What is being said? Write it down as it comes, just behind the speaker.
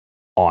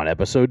On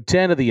episode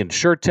 10 of the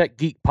InsurTech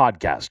Geek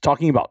podcast,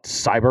 talking about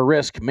cyber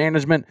risk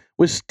management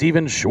with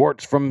Steven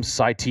Schwartz from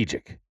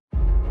Cytegic.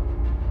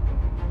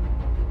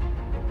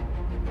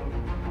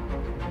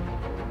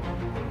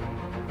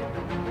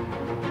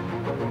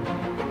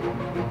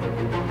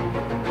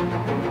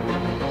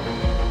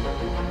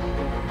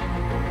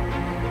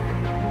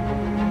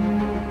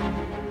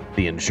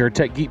 The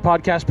InsurTech Geek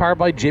podcast, powered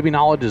by JB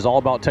Knowledge, is all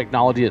about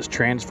technology that's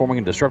transforming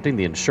and disrupting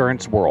the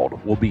insurance world.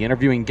 We'll be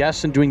interviewing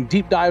guests and doing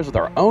deep dives with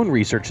our own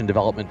research and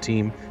development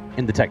team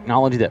in the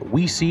technology that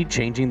we see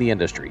changing the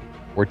industry.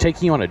 We're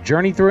taking you on a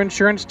journey through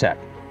insurance tech,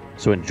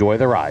 so enjoy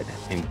the ride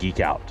and geek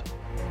out.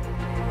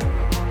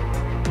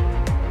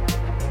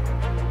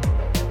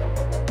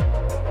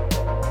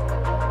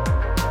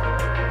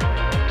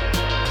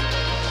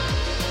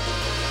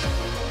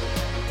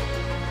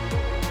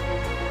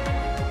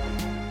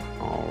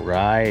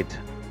 Right.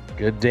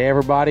 Good day,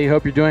 everybody.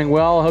 Hope you're doing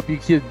well. Hope you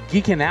keep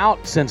geeking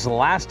out since the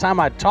last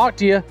time I talked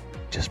to you.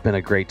 Just been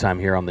a great time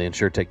here on the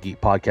InsurTech Geek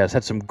podcast.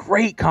 Had some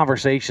great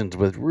conversations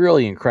with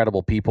really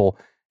incredible people.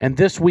 And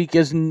this week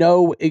is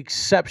no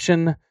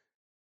exception.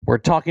 We're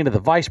talking to the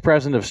Vice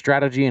President of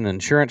Strategy and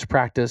Insurance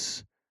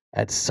Practice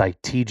at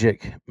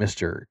Cytegic,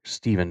 Mr.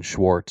 Steven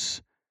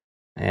Schwartz,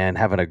 and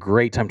having a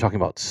great time talking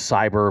about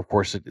cyber. Of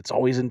course, it's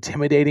always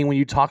intimidating when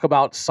you talk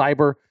about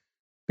cyber,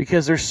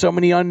 because there's so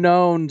many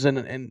unknowns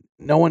and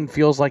no one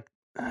feels like,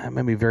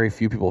 maybe very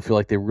few people feel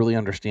like they really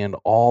understand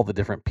all the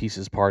different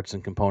pieces, parts,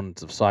 and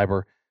components of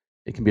cyber.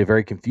 It can be a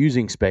very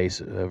confusing space,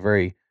 a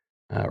very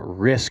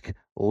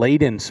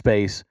risk-laden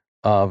space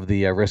of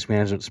the risk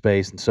management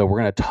space. And so we're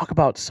going to talk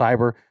about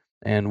cyber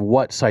and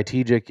what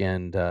Cytegic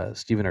and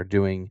Steven are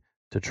doing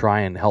to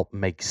try and help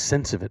make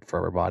sense of it for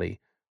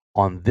everybody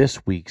on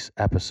this week's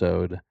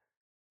episode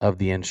of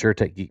the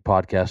InsurTech Geek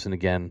podcast. And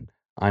again,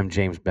 I'm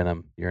James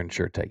Benham, your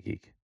InsurTech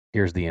Geek.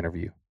 Here's the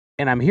interview.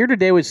 And I'm here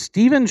today with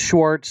Steven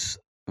Schwartz,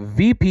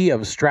 VP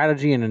of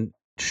Strategy and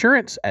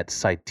Insurance at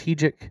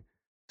Cytegic.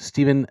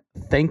 Steven,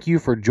 thank you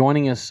for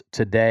joining us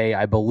today.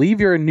 I believe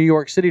you're in New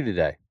York City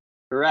today.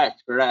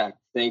 Correct.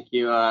 Thank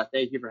you.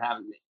 Thank you for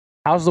having me.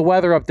 How's the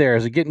weather up there?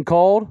 Is it getting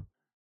cold?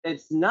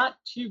 It's not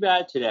too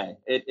bad today.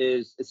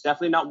 It's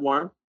definitely not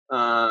warm.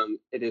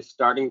 It is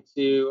starting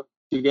to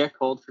get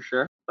cold for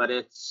sure, but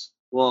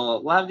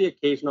we'll have the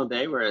occasional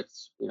day where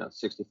it's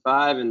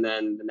 65, and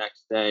then the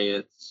next day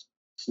it's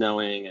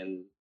snowing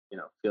and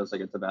feels like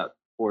it's about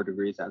 4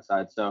 degrees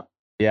outside. So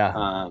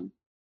yeah,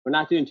 we're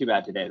not doing too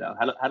bad today though.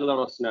 Had a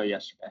little snow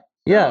yesterday.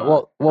 Yeah,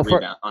 well,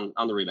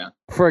 on the rebound.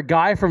 For a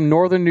guy from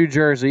northern New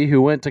Jersey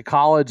who went to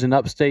college in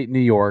upstate New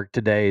York,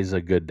 today is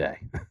a good day.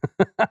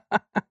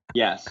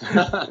 Yes,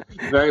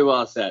 very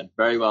well said.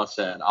 Very well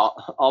said.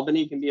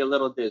 Albany can be a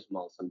little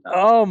dismal sometimes.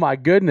 Oh my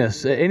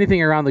goodness!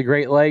 Anything around the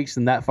Great Lakes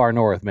and that far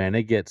north, man,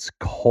 it gets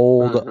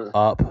cold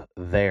up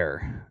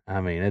there.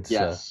 I mean,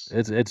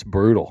 it's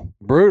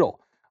brutal.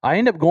 I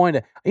end up going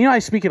to, I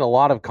speak at a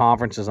lot of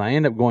conferences. I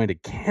end up going to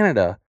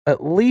Canada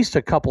at least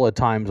a couple of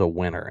times a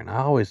winter, and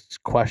I always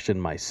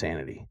question my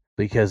sanity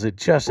because it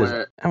just is.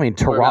 I mean,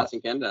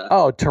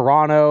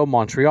 Toronto,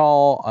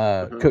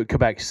 Montreal,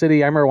 Quebec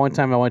City. I remember one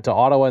time I went to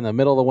Ottawa in the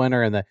middle of the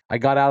winter, and I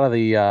got out of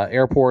the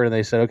airport, and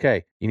they said,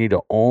 "Okay, you need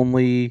to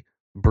only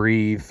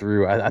breathe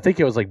through." I think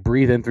it was like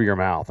breathe in through your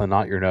mouth and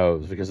not your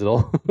nose because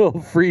it'll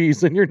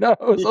freeze in your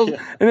nose.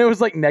 And it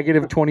was like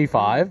negative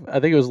 25. I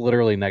think it was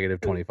literally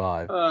negative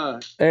 25.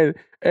 And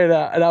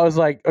I was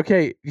like,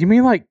 "Okay, you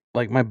mean like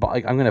my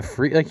body? I'm gonna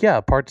freeze? Like,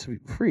 yeah, parts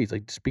freeze.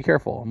 Like, just be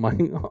careful." I'm like,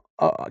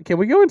 "Can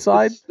we go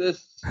inside?"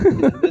 This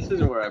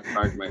isn't where I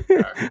parked my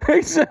car.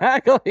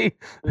 Exactly.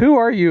 Who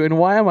are you and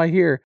why am I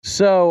here?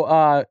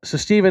 So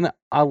Steven,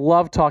 I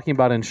love talking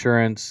about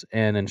insurance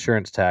and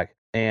insurance tech.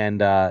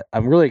 And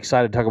I'm really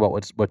excited to talk about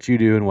what you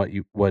do and what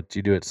you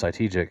do at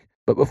Cytegic.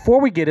 But before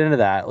we get into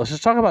that, let's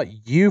just talk about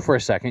you for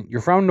a second.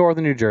 You're from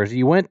northern New Jersey.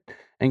 You went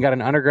and got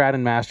an undergrad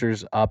and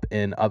master's up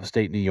in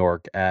upstate New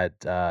York at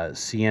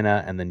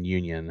Siena and then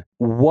Union.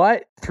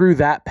 What through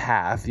that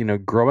path,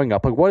 growing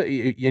up, like what?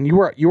 And you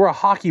were a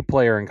hockey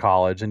player in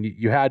college, and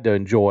you had to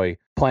enjoy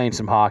playing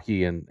some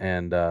hockey. And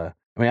I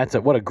mean,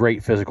 what a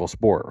great physical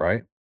sport,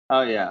 right?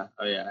 Oh yeah.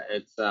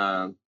 It's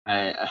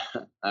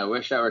I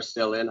wish I were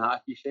still in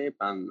hockey shape.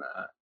 I'm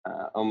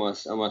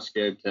almost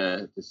scared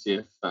to see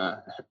if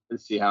to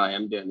see how I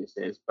am doing these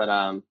days. But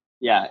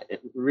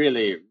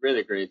really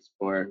great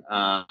sport.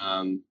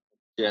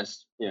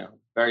 Just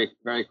very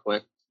very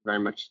quick, very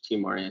much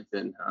team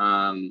oriented.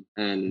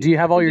 And do you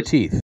have all your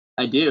teeth?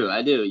 I do.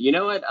 You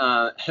know what?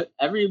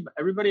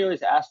 Everybody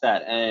always asks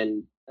that,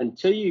 and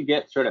until you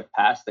get sort of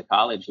past the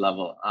college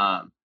level,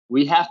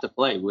 we have to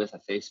play with a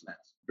face mask.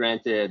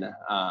 Granted,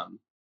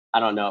 I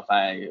don't know if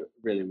I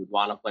really would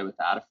want to play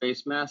without a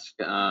face mask,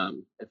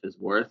 if it's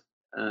worth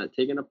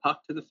taking a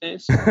puck to the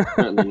face.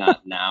 Certainly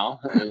not now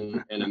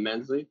in a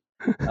men's league.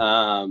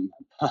 But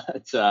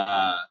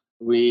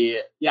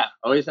we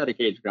always had a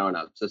cage growing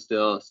up, so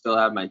still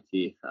have my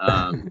teeth.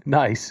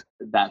 Nice.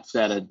 That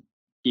said, I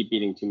keep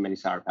eating too many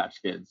Sour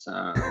Patch Kids,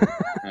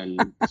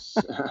 and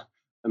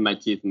and my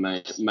teeth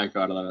might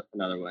go out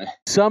another way.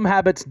 Some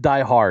habits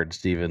die hard,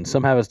 Stephen.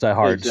 Some habits die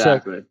hard.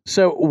 Exactly.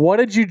 So what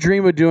did you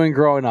dream of doing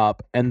growing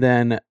up? And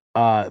then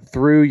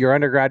through your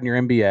undergrad and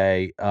your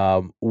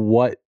MBA,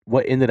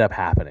 what ended up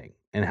happening?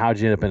 And how'd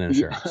you end up in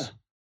insurance?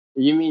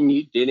 You mean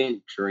you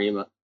didn't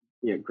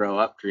grow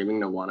up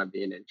dreaming to want to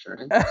be in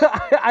insurance?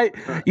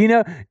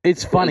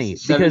 It's funny.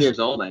 7 years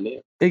old, I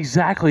knew.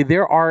 Exactly.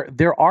 There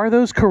are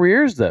those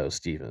careers though,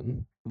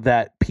 Stephen,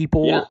 that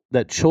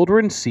that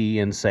children see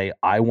and say,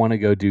 I want to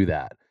go do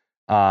that.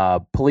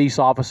 Police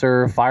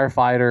officer,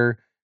 firefighter,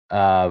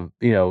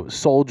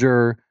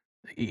 soldier,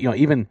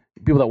 even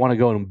people that want to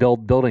go and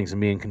build buildings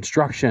and be in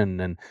construction.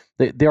 And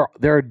there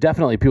are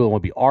definitely people that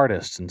want to be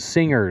artists and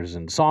singers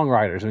and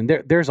songwriters. I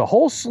mean, there's a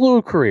whole slew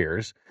of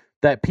careers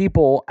that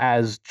people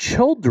as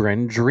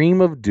children dream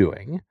of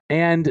doing.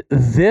 And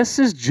this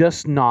is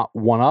just not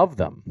one of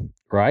them,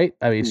 right?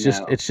 I mean,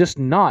 it's just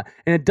not.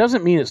 And it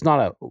doesn't mean it's not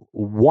a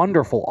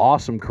wonderful,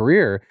 awesome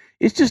career.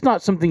 It's just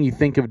not something you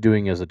think of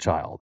doing as a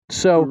child.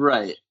 So,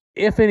 right.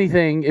 If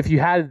anything, if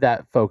you had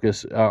that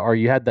focus or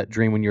you had that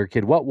dream when you were a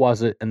kid, what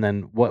was it? And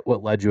then what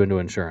led you into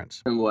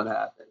insurance? And what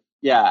happened?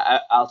 Yeah,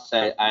 I'll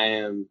say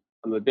I'm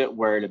a bit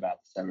worried about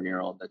the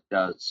 7-year-old that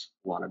does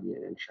want to be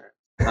in insurance.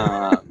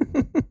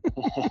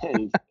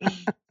 And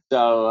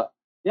so,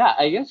 yeah,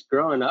 I guess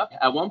growing up,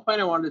 at one point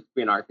I wanted to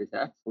be an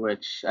architect,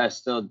 which I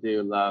still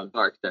do love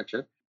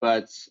architecture.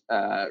 But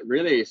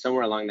really,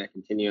 somewhere along that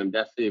continuum,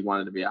 definitely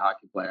wanted to be a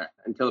hockey player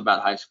until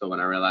about high school when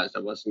I realized I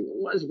wasn't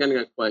going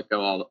to quite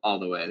go all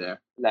the way there.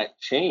 That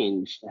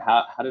changed.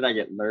 How did I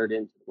get lured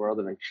into the world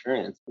of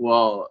insurance?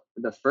 Well,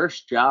 the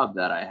first job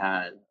that I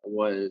had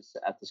was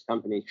at this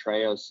company,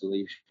 Treo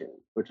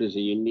Solutions, which was a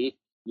unique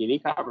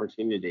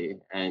opportunity,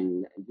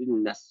 and I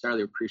didn't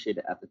necessarily appreciate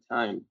it at the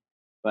time.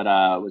 But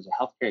it was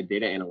a healthcare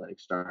data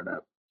analytics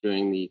startup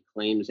doing the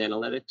claims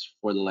analytics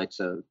for the likes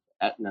of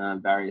Aetna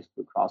and various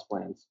Blue Cross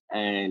plans.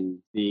 And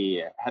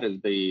the head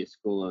of the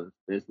School of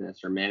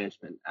Business or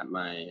Management at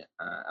my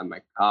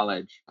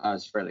college, I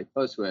was fairly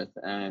close with.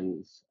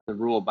 And the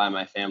rule by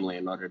my family,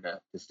 in order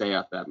to stay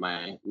up at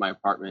my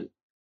apartment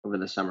over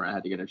the summer, I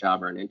had to get a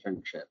job or an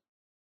internship.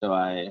 So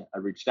I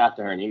reached out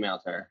to her and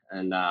emailed her,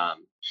 and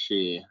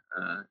she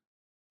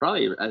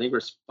probably, I think,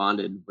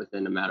 responded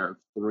within a matter of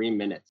 3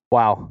 minutes.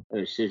 Wow.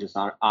 She was just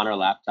on her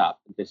laptop.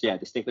 I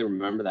distinctly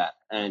remember that.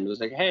 And it was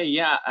like, hey,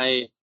 yeah,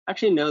 I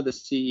actually know the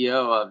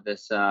CEO of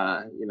this,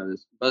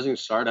 this buzzing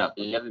startup.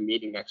 We have a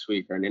meeting next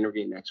week or an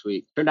interview next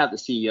week. Turned out the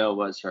CEO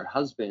was her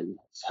husband.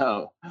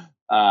 So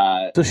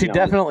she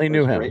definitely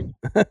knew him.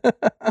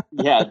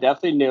 Yeah,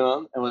 definitely knew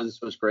him and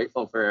was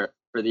grateful for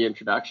the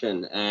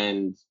introduction,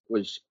 and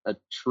was a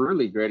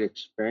truly great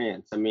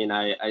experience. I mean,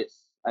 I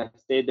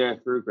stayed there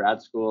through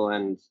grad school,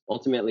 and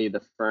ultimately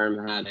the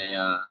firm had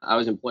I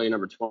was employee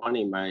number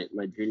 20 my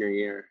junior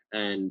year,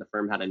 and the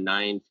firm had a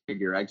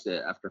 9-figure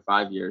exit after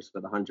 5 years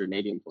with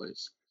 180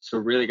 employees. So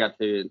really got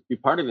to be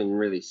part of it and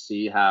really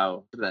see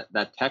how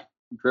that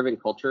tech-driven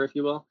culture, if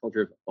you will,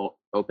 culture of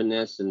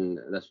openness, and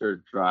that sort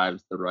of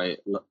drives the right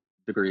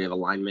degree of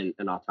alignment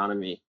and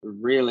autonomy,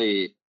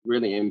 really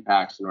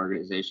impacts an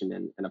organization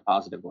in a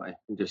positive way,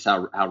 and just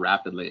how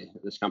rapidly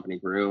this company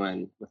grew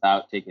and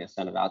without taking a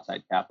cent of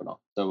outside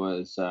capital. So it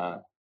was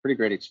a pretty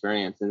great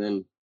experience.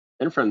 And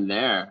then from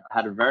there,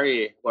 I had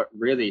what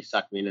really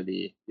sucked me into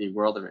the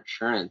world of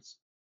insurance,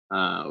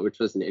 which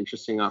was an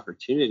interesting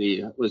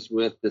opportunity, was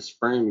with this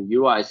firm,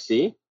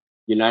 UIC,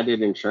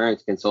 United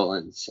Insurance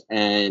Consultants.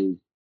 And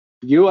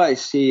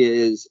UIC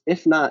is,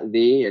 if not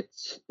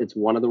it's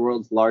one of the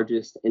world's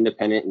largest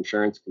independent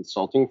insurance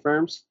consulting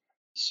firms.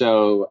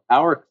 So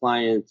our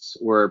clients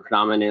were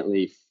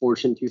predominantly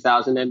Fortune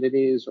 2000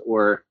 entities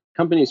or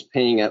companies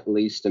paying at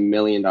least $1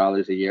 million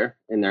a year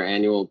in their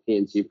annual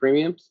P&C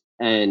premiums.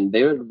 And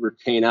they would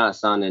retain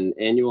us on an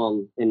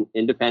annual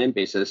independent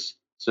basis,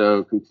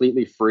 so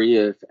completely free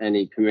of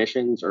any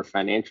commissions or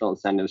financial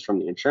incentives from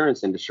the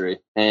insurance industry.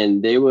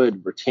 And they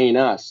would retain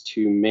us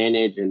to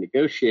manage and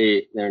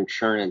negotiate their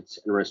insurance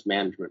and risk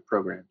management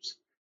programs.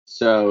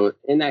 So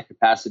in that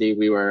capacity,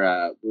 we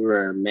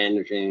were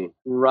managing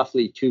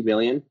roughly $2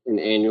 billion in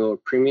annual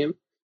premium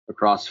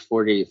across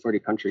 40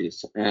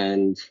 countries.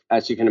 And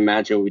as you can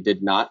imagine, we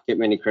did not get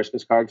many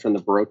Christmas cards from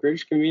the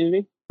brokerage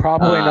community.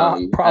 Probably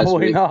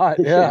not.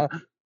 Yeah.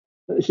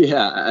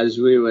 Yeah, as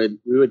we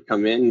would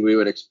come in, we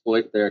would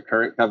exploit their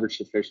current coverage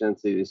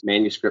deficiencies,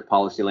 manuscript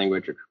policy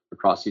language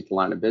across each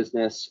line of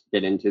business,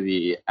 get into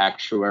the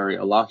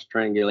actuarial loss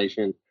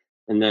triangulation,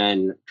 and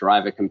then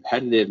drive a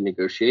competitive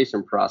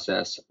negotiation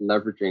process,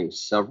 leveraging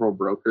several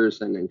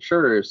brokers and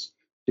insurers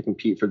to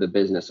compete for the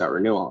business at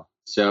renewal.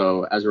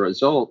 So as a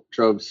result,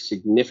 drove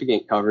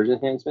significant coverage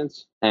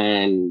enhancements,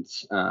 and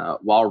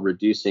while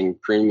reducing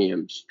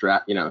premiums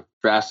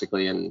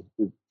drastically, and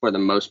for the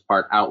most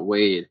part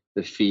outweighed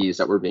the fees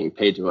that were being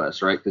paid to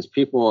us, right? Because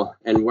people,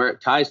 and where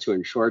it ties to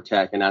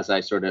InsurTech, and as I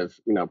sort of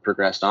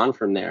progressed on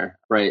from there,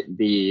 right,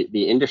 the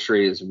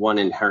industry is one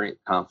inherent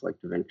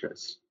conflict of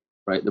interest.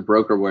 right? The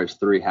broker wears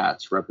three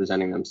hats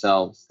representing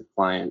themselves, the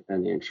client,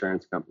 and the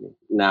insurance company.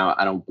 Now,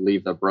 I don't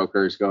believe the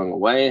broker is going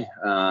away.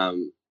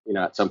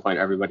 At some point,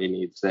 everybody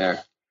needs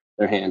their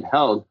hand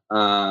held.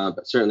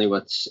 But certainly,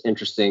 what's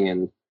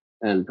interesting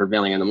and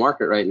prevailing in the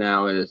market right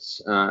now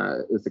is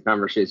the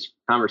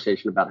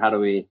conversation about how do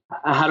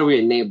we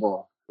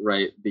enable,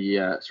 right,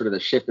 the sort of the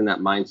shift in that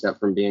mindset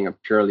from being a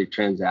purely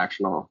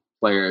transactional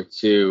player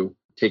to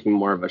taking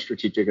more of a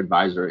strategic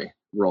advisory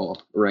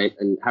role, right?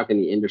 And how can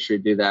the industry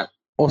do that?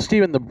 Well,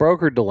 Stephen, the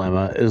broker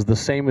dilemma is the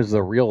same as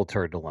the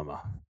realtor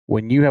dilemma.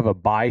 When you have a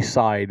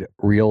buy-side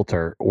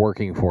realtor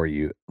working for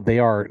you, they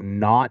are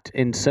not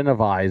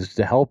incentivized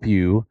to help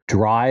you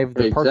drive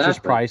the purchase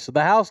price of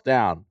the house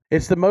down.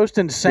 It's the most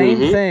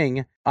insane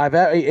thing I've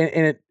ever,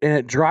 and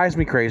it drives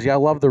me crazy. I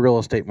love the real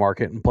estate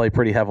market and play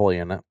pretty heavily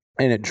in it.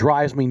 And it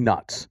drives me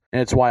nuts.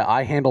 And it's why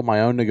I handle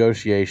my own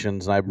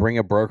negotiations and I bring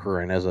a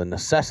broker in as a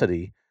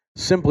necessity,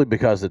 simply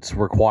because it's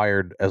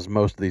required as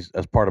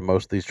part of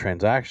most of these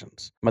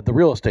transactions. I'm at the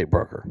real estate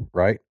broker,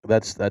 right?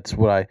 That's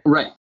what I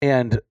right.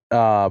 And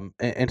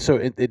so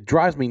it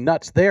drives me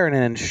nuts there. And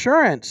in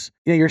insurance,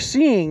 you're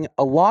seeing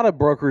a lot of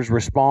brokers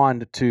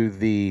respond to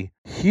the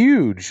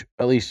huge,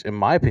 at least in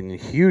my opinion,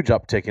 huge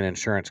uptick in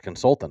insurance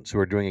consultants who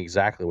are doing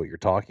exactly what you're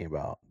talking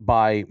about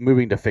by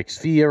moving to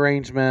fixed fee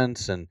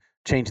arrangements and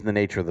changing the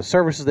nature of the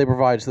services they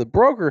provide. So the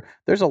broker,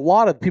 there's a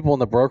lot of people in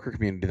the broker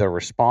community that are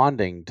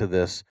responding to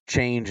this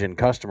change in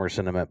customer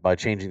sentiment by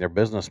changing their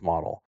business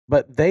model.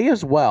 But they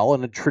as well,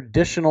 in a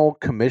traditional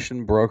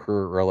commission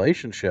broker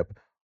relationship,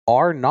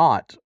 are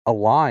not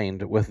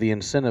aligned with the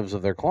incentives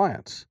of their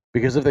clients.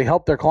 Because if they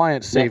help their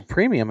clients save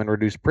premium and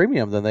reduce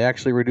premium, then they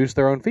actually reduce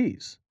their own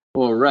fees.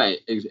 Well, right.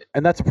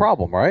 And that's a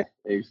problem, right?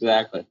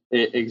 Exactly.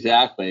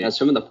 Exactly.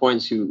 Some of the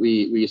points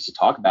we used to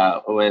talk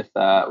about with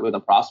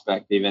a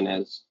prospect even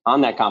is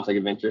on that conflict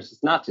of interest.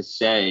 It's not to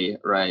say,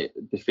 right,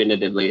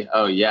 definitively,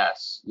 oh,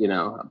 yes,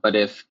 but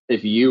if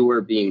you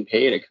were being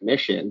paid a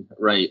commission,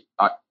 right,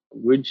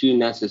 would you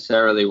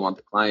necessarily want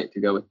the client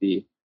to go with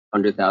the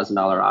 $100,000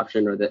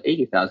 option or the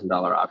 $80,000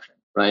 option?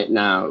 Right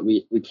now,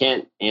 we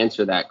can't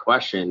answer that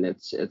question.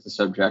 It's a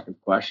subjective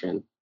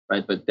question.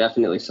 Right, but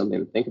definitely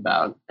something to think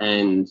about.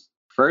 And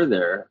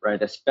further,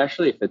 right,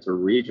 especially if it's a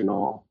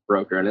regional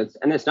broker, and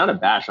it's not a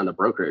bash on the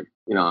brokerage,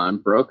 on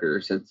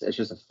brokers. It's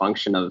just a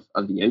function of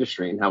the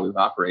industry and how we've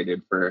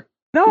operated for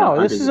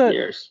this is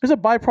years. It's a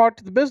byproduct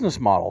of the business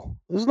model.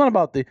 This is not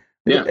about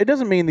It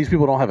doesn't mean these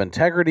people don't have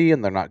integrity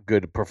and they're not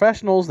good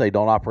professionals. They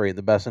don't operate in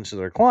the best interest of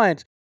their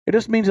clients. It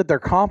just means that their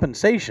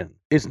compensation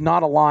is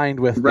not aligned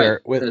with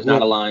It's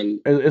not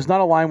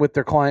aligned with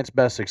their client's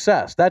best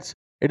success.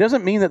 It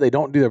doesn't mean that they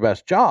don't do their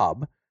best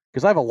job,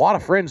 because I have a lot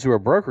of friends who are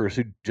brokers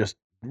who just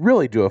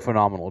really do a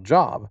phenomenal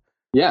job.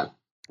 Yeah.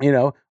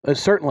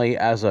 Certainly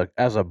as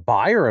a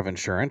buyer of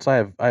insurance, I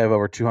have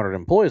over 200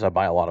 employees. I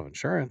buy a lot of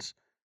insurance.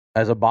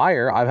 As a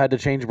buyer, I've had to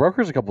change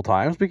brokers a couple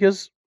times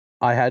because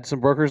I had some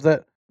brokers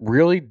that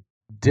really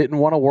didn't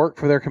want to work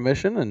for their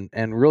commission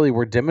and really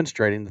were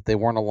demonstrating that they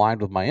weren't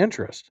aligned with my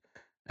interest.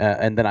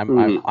 And then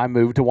I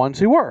moved to ones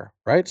who were,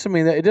 right? So I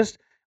mean, it just,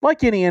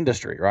 like any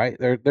industry, right?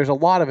 There's a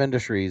lot of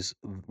industries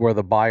where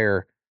the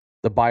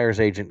buyer's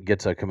agent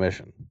gets a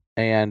commission.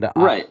 And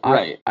right.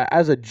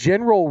 As a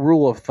general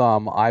rule of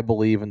thumb, I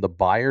believe in the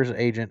buyer's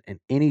agent in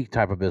any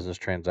type of business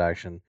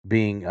transaction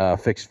being a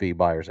fixed fee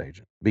buyer's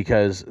agent,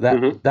 because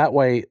that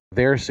way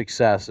their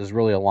success is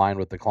really aligned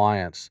with the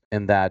clients,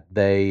 in that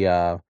they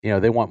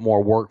they want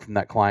more work from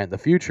that client in the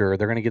future.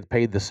 They're going to get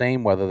paid the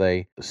same whether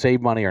they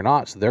save money or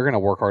not, so they're going to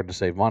work hard to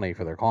save money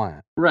for their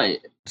client. Right.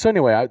 So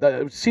anyway,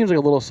 it seems like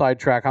a little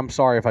sidetrack. I'm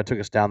sorry if I took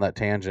us down that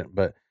tangent,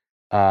 but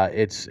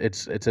it's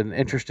an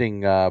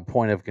interesting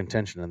point of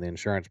contention in the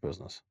insurance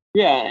business.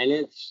 Yeah, and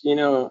it's,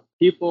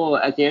 people,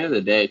 at the end of the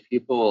day,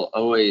 people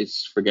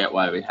always forget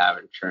why we have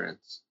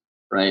insurance,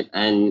 right?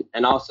 And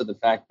also the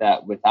fact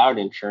that without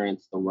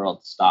insurance, the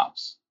world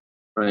stops,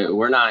 right?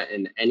 We're not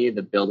in any of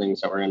the buildings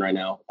that we're in right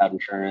now without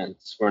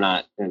insurance. We're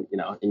not,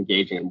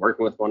 engaging and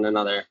working with one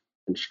another,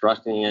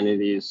 constructing any of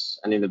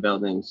the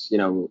buildings.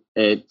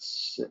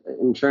 It's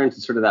insurance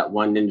is sort of that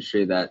one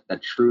industry that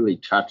truly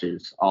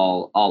touches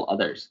all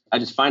others. I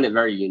just find it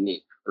very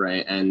unique,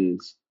 right? And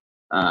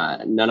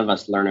none of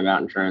us learn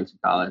about insurance in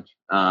college,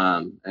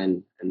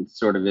 and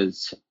sort of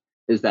is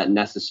that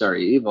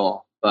necessary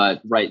evil.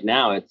 But right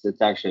now, it's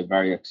actually a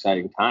very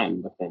exciting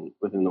time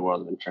within the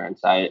world of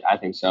insurance. I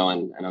think so,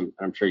 and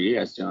I'm sure you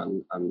guys do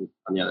on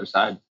the other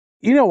side.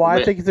 You know why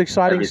I think it's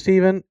exciting,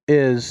 Stephen,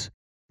 is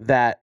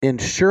that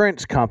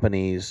insurance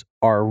companies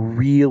are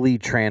really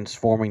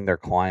transforming their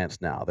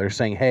clients now. They're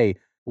saying, hey,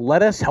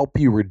 let us help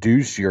you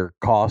reduce your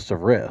cost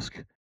of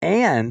risk,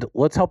 and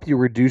let's help you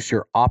reduce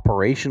your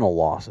operational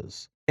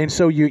losses. And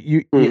so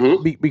you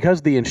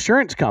because the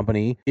insurance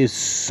company is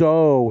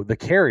the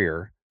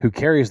carrier who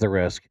carries the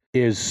risk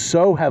is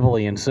so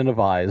heavily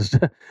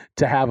incentivized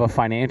to have a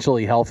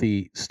financially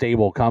healthy,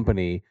 stable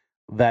company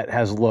that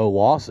has low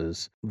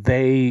losses,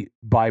 they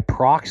by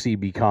proxy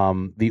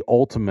become the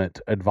ultimate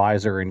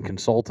advisor and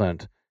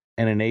consultant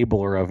and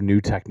enabler of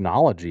new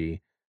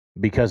technology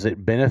because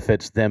it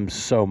benefits them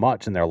so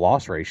much in their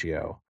loss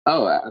ratio.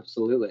 Oh,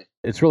 absolutely.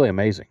 It's really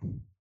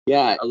amazing.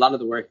 Yeah, a lot of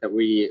the work that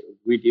we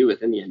do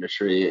within the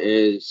industry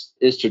is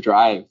to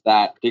drive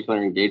that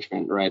particular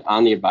engagement, right,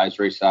 on the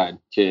advisory side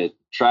to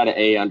try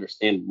to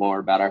understand more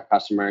about our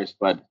customers,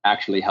 but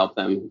actually help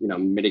them,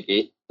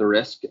 mitigate the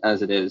risk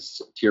as it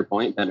is, to your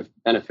point,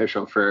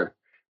 beneficial for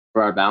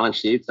our balance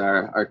sheets,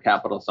 our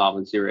capital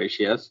solvency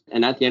ratios.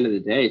 And at the end of the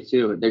day,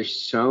 too, there's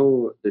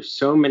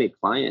so many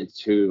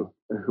clients who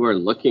are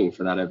looking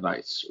for that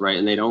advice, right?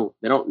 And they don't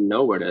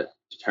know where to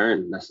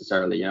turn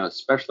necessarily,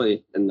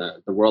 especially in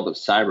the world of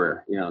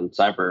cyber, and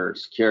cyber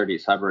security,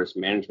 cyber risk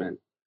management.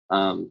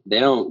 They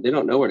don't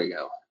know where to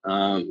go.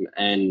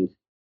 And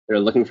they're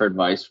looking for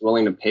advice,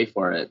 willing to pay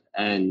for it.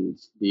 And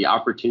the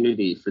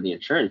opportunity for the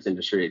insurance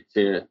industry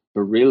to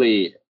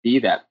really be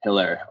that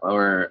pillar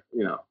or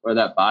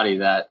that body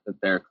that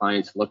their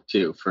clients look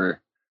to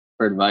for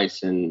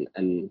advice and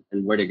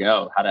where to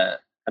go, how to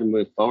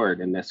move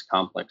forward in this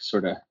complex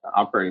sort of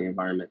operating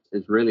environment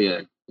is really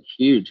a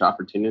huge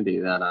opportunity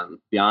that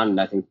beyond,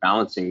 I think,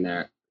 balancing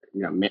their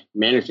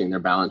managing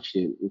their balance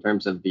sheet in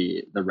terms of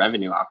the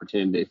revenue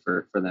opportunity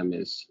for them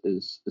is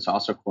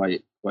also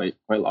quite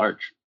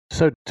large.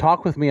 So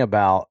talk with me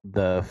about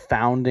the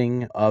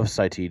founding of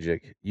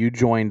Cytegic. You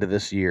joined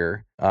this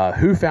year.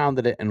 Who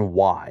founded it and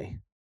why?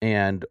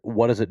 And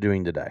what is it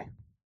doing today?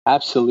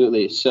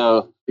 Absolutely.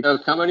 So the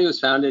company was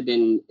founded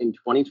in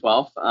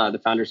 2012.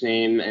 The founder's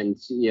name and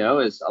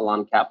CEO is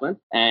Alon Kaplan,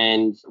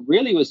 and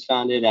really was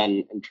founded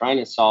on trying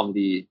to solve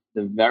the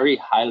very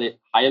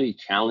highly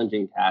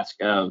challenging task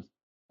of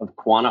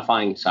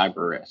quantifying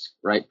cyber risk,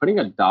 right? Putting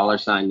a dollar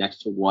sign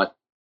next to what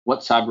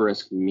cyber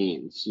risk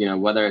means,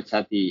 whether it's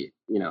at the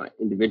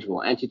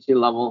individual entity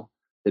level,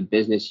 the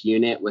business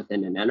unit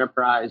within an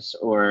enterprise,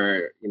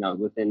 or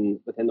within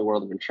the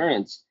world of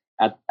insurance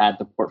at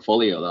the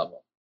portfolio level.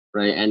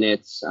 Right. And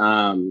it's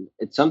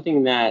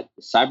something that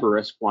cyber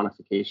risk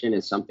quantification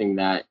is something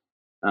that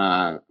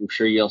I'm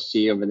sure you'll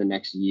see over the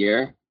next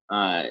year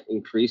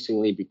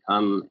increasingly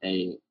become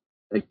a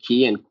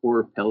key and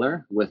core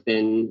pillar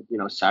within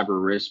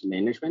cyber risk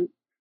management.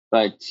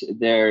 But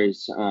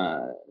there's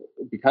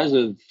because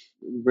of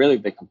really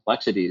the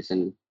complexities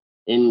and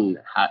in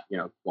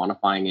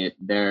quantifying it,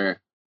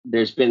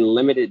 there's been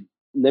limited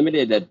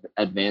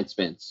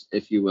advancements,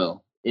 if you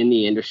will, in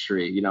the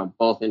industry,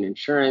 both in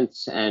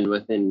insurance and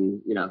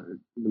within, the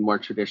more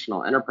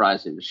traditional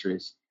enterprise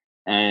industries.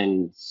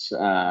 And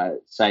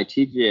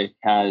Cytegic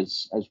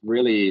has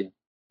really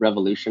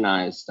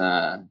revolutionized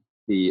the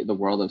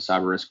world of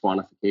cyber risk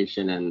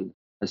quantification and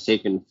has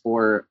taken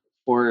four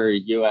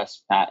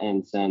U.S.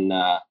 patents and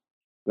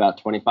about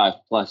 25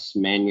 plus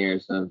man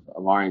years of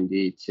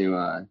R&D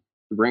to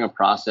bring a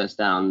process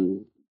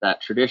down that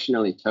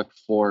traditionally took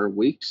 4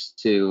 weeks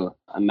to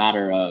a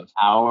matter of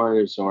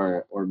hours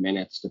or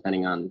minutes,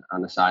 depending on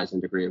the size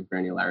and degree of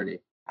granularity.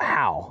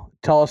 How?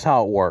 Tell us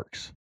how it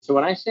works. So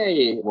when I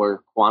say we're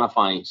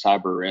quantifying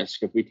cyber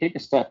risk, if we take a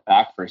step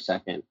back for a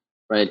second,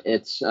 right,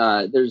 it's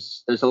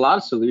there's a lot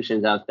of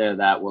solutions out there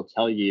that will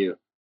tell you,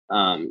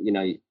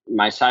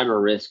 my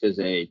cyber risk is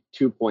a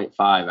 2.5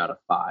 out of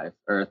 5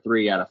 or a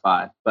 3 out of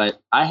 5, but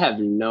I have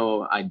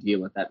no idea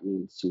what that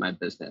means to my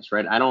business,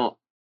 right? I don't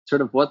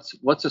sort of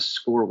what's a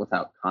score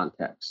without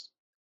context,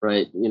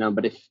 right?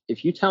 But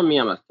if you tell me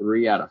I'm a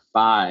 3 out of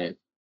 5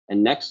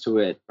 and next to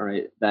it,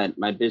 right, that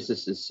my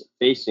business is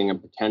facing a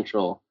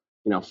potential,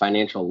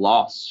 financial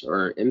loss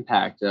or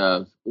impact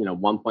of,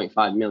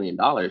 $1.5 million,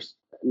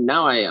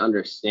 now I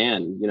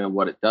understand,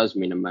 what it does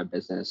mean in my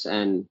business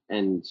and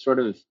sort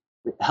of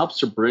helps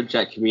to bridge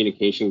that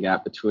communication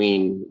gap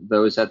between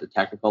those at the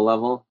technical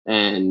level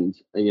and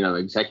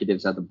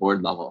executives at the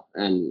board level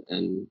and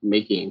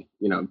making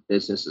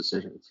business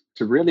decisions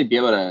to really be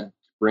able to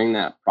bring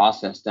that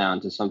process down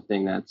to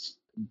something that's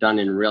done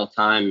in real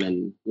time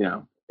and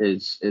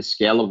is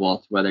scalable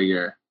to whether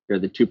you're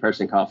the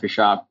 2-person coffee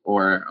shop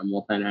or a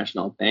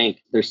multinational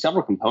bank. There's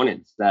several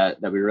components that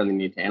we really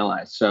need to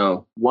analyze.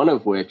 So one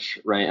of which,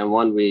 right, and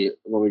when we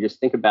just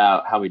think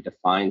about how we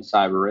define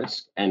cyber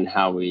risk and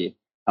how we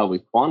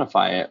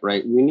quantify it,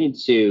 right, we need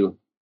to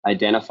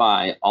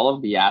identify all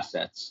of the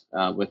assets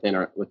within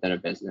a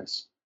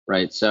business,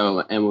 right? So,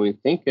 and when we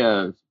think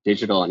of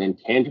digital and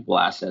intangible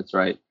assets,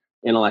 right,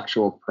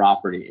 intellectual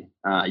property,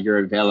 your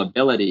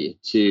availability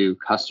to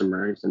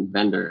customers and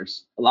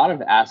vendors, a lot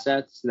of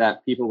assets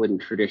that people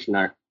wouldn't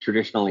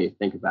traditionally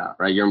think about,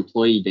 right? Your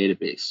employee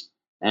database.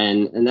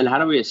 And then how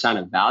do we assign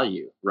a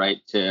value, right,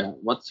 to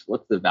what's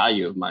the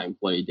value of my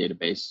employee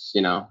database?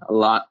 A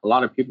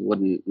lot of people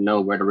wouldn't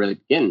know where to really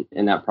begin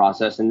in that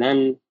process. And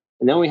then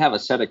we have a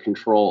set of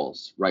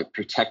controls, right,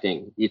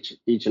 protecting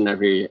each and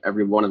every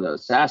one of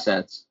those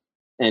assets.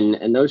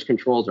 And those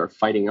controls are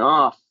fighting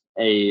off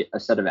a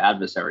set of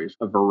adversaries,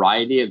 a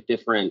variety of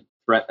different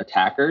threat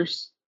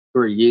attackers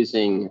who are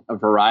using a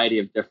variety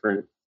of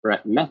different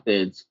threat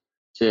methods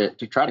to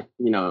try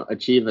to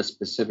achieve a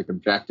specific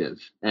objective,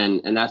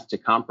 and that's to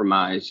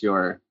compromise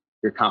your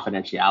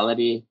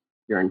confidentiality,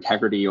 your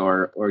integrity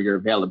or your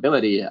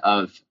availability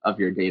of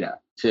your data.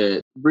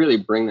 To really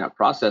bring that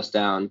process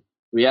down,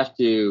 we have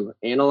to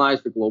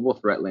analyze the global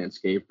threat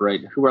landscape, right?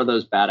 Who are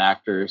those bad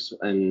actors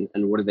and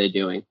what are they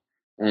doing?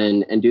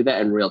 And do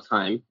that in real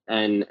time.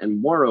 And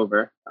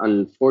moreover,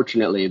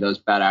 unfortunately, those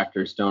bad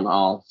actors don't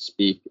all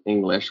speak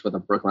English with a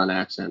Brooklyn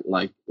accent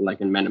like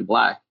in Men in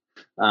Black.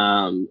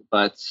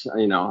 But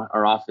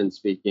are often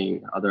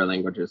speaking other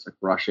languages like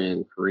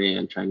Russian,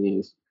 Korean,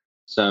 Chinese.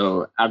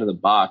 So out of the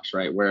box,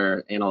 right,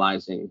 we're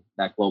analyzing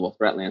that global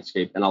threat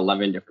landscape in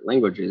 11 different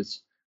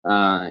languages,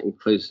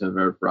 inclusive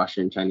of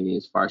Russian,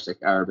 Chinese, Farsi,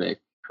 Arabic,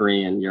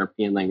 Korean,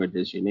 European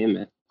languages, you name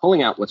it,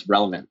 pulling out what's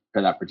relevant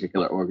for that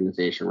particular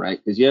organization, right?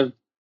 Because you have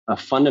a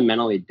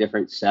fundamentally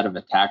different set of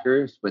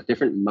attackers with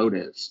different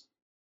motives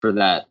for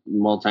that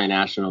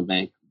multinational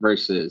bank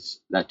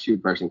versus that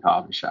two-person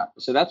coffee shop.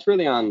 So that's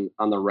really on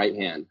the right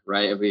hand,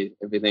 right? If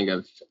we think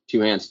of two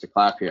hands to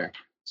clap here.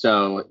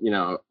 So,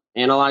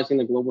 analyzing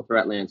the global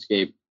threat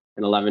landscape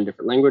in 11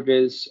 different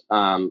languages,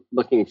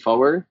 looking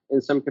forward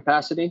in some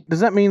capacity. Does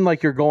that mean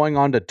like you're going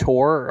on to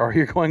tour, or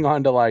you're going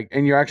on to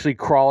and you're actually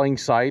crawling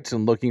sites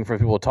and looking for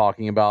people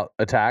talking about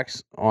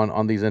attacks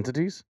on these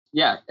entities?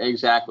 Yeah,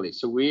 exactly.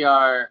 So we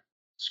are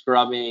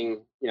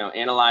scrubbing,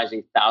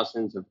 analyzing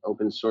thousands of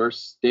open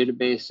source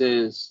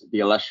databases, the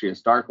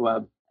illustrious dark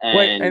web.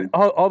 And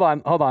hold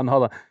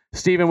on.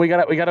 Stephen, we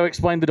gotta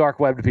explain the dark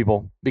web to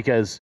people,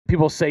 because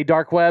people say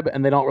dark web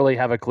and they don't really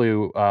have a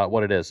clue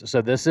what it is.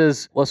 So this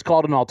is, let's call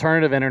it an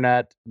alternative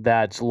internet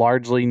that's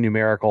largely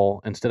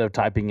numerical. Instead of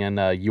typing in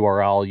a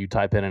URL, you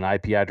type in an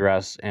IP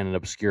address and an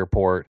obscure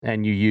port,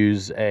 and you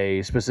use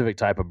a specific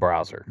type of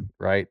browser,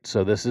 right?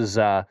 So this is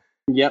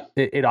Yep.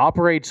 It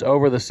operates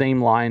over the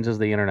same lines as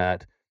the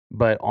internet,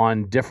 but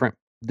on different.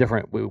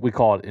 We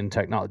call it in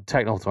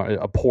technical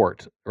a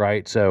port,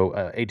 right? So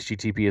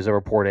HTTP is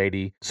over port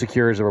 80,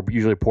 secure is over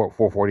usually port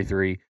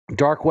 443.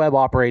 Dark web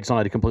operates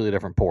on a completely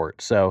different port.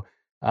 So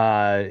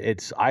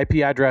it's IP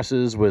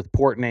addresses with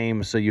port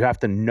names. So you have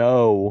to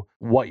know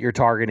what you're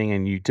targeting,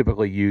 and you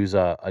typically use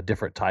a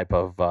different type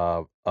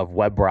of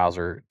web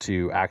browser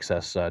to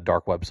access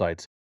dark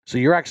websites. So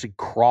you're actually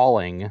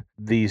crawling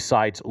these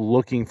sites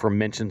looking for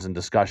mentions and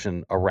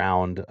discussion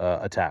around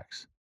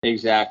attacks.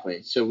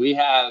 Exactly. So we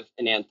have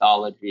an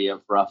anthology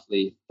of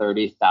roughly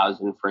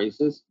 30,000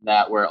 phrases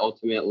that we're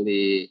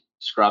ultimately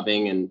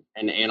scrubbing and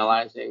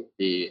analyzing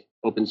the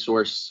open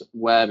source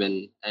web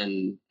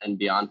and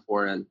beyond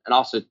for, and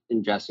also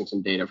ingesting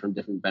some data from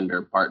different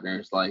vendor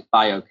partners like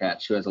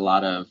BioCatch, who has a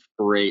lot of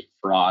great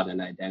fraud and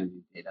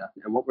identity data.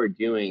 And what we're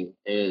doing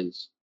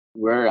is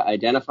we're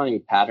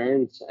identifying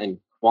patterns and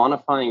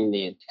quantifying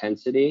the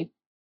intensity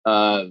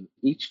of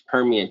each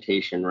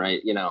permutation,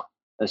 right?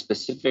 A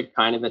specific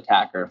kind of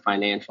attacker, a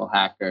financial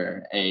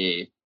hacker,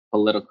 a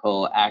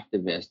political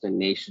activist, a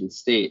nation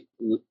state,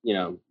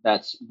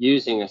 that's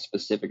using a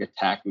specific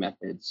attack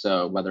method.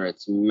 So whether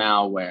it's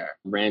malware,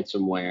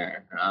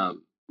 ransomware,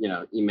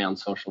 email and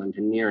social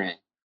engineering,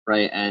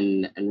 right?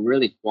 And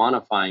really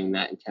quantifying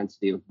that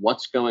intensity of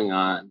what's going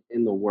on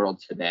in the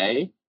world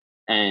today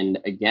and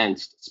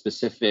against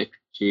specific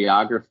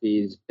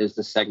geographies,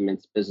 business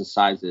segments, business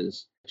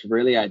sizes, to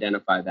really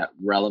identify that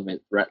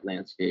relevant threat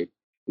landscape,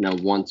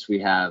 once we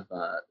have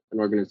an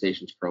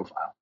organization's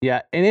profile.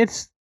 Yeah, and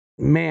it's,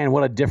 man,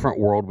 what a different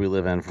world we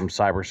live in from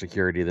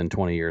cybersecurity than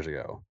 20 years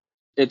ago.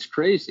 It's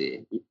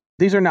crazy.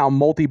 These are now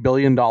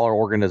multi-billion-dollar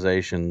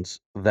organizations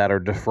that are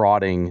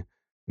defrauding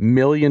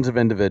millions of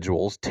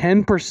individuals.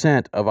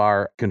 10% of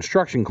our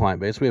construction client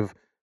base, we have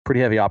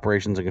pretty heavy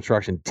operations in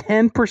construction,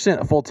 10%,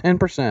 a full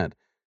 10%,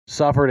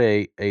 suffered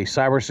a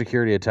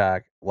cybersecurity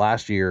attack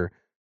last year,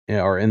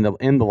 or in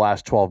the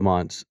last 12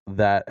 months,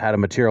 that had a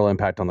material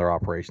impact on their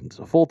operations,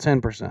 a full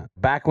 10%.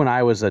 Back when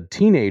I was a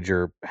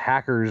teenager,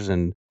 hackers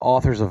and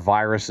authors of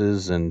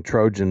viruses and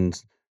Trojan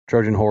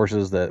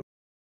horses that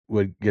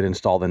would get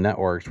installed in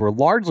networks were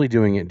largely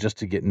doing it just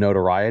to get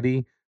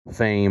notoriety,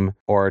 fame,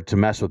 or to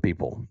mess with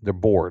people. They're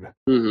bored.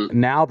 Mm-hmm.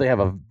 Now they have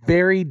a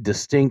very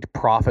distinct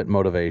profit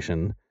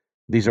motivation.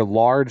 These are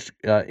large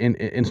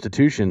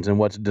institutions, and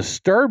what's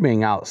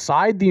disturbing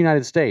outside the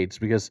United States,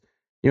 because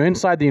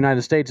inside the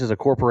United States as a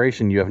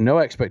corporation, you have no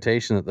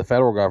expectation that the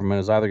federal government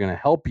is either going to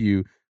help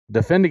you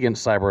defend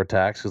against cyber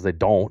attacks, because they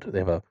don't. They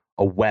have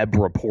a web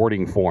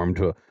reporting form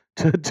to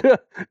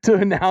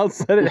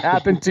announce that it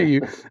happened to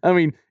you. I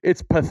mean,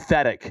 it's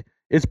pathetic.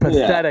 It's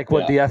pathetic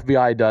what the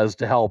FBI does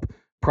to help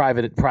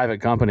private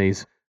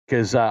companies,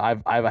 because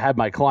I've had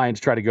my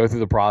clients try to go through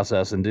the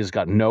process and just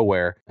got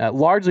nowhere,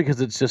 largely because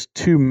it's just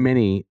too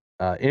many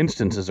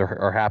instances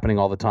are happening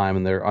all the time,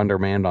 and they're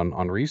undermanned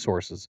on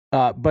resources.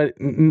 But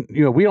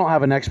we don't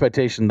have an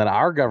expectation that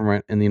our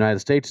government in the United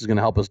States is going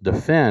to help us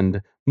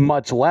defend,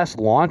 much less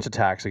launch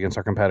attacks against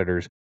our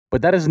competitors.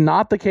 But that is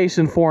not the case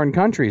in foreign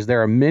countries.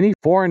 There are many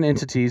foreign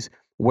entities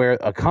where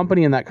a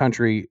company in that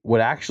country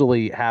would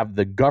actually have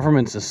the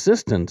government's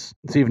assistance.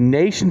 So you have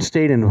nation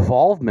state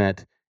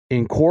involvement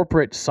in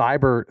corporate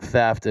cyber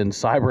theft and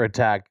cyber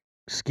attack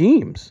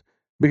schemes.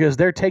 because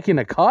they're taking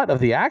a cut of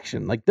the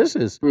action. Like this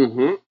is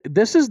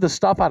the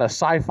stuff out of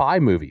sci-fi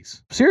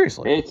movies.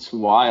 Seriously. It's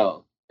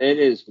wild. It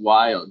is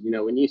wild.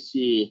 When you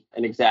see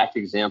an exact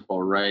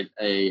example, right?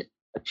 A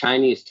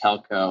Chinese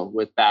telco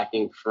with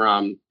backing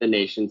from the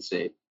nation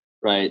state,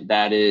 right?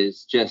 That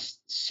is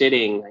just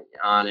sitting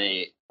on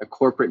a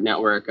corporate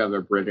network of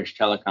a British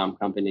telecom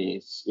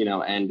companies,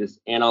 and just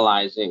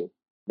analyzing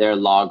their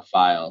log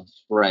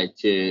files, right?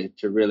 To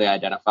really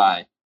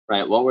identify,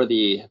 right? What were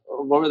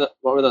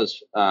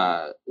those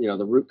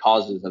the root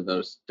causes of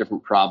those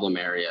different problem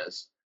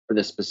areas for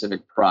this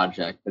specific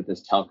project that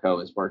this telco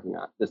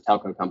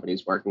company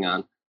is working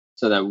on,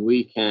 so that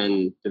we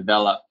can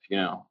develop,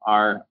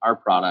 our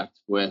product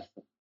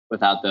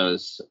without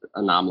those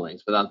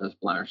anomalies, without those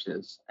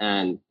blemishes.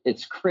 And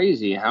it's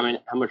crazy how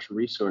much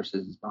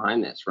resources is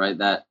behind this, right?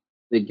 That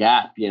the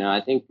gap,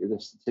 I think the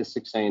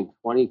statistics saying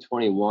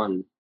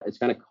 2021, it's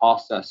going to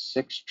cost us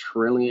 $6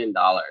 trillion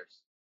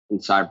in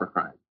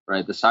cybercrime,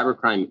 right? The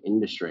cybercrime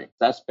industry,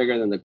 that's bigger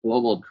than the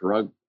global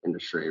drug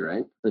industry,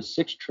 right? The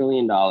 $6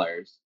 trillion.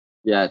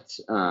 Yet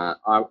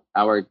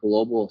our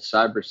global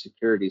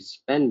cybersecurity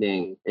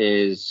spending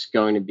is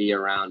going to be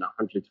around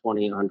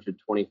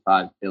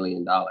 $125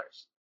 billion.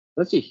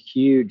 That's a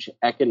huge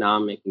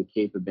economic and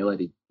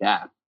capability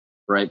gap,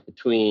 right,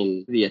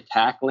 between the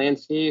attack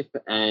landscape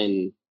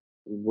and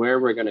where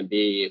we're going to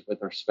be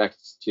with respect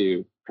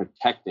to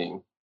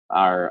protecting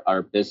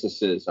our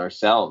businesses,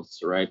 ourselves,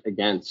 right,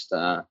 against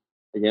sort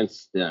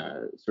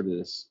of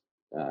this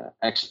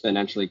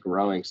exponentially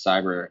growing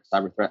cyber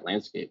threat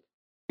landscape.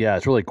 Yeah,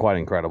 it's really quite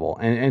incredible.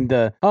 And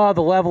the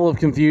level of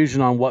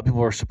confusion on what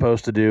people are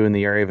supposed to do in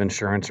the area of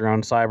insurance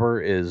around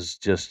cyber is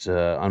just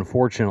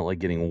unfortunately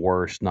getting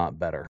worse, not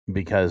better,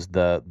 because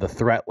the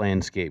threat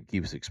landscape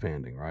keeps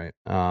expanding, right?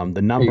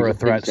 The number of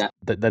threats,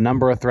 the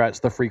number of threats,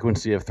 the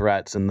frequency of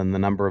threats, and then the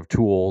number of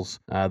tools.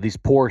 These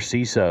poor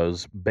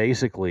CISOs,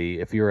 basically,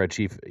 if you're a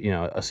chief,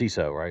 a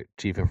CISO, right?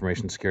 Chief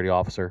Information Security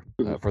Officer,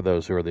 for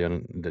those who are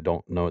that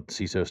don't know what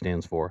CISO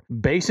stands for.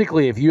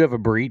 Basically, if you have a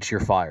breach, you're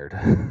fired.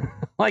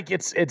 Like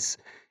it's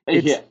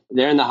yeah,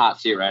 they're in the hot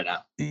seat right now.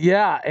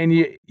 Yeah, and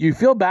you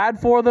feel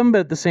bad for them, but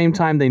at the same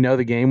time, they know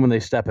the game when they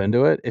step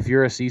into it. If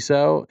you're a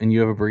CISO and you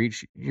have a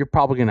breach, you're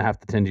probably going to have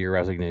to tender your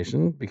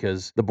resignation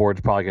because the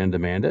board's probably going to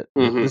demand it.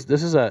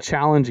 This is a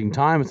challenging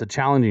time. It's a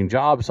challenging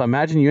job. So I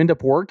imagine you end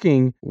up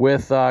working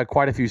with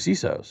quite a few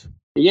CISOs.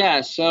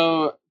 Yeah,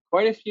 so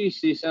quite a few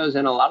CISOs,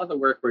 and a lot of the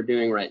work we're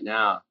doing right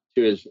now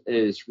too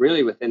is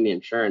really within the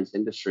insurance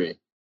industry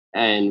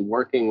and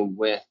working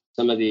with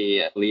some of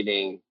the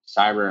leading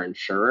cyber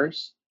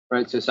insurers,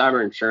 right? So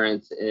cyber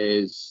insurance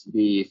is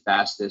the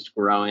fastest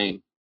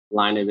growing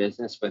line of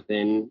business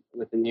within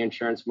the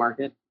insurance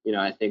market.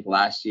 I think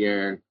last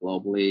year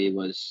globally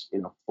was,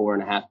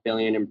 $4.5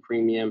 billion in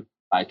premium.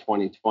 By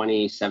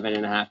 2020,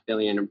 $7.5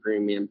 billion in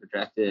premium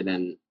projected,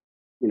 and,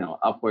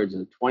 upwards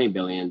of $20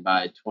 billion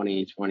by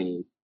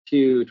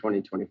 2022,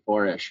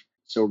 2024-ish.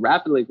 So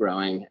rapidly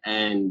growing,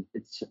 and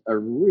it's a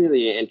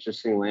really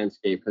interesting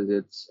landscape because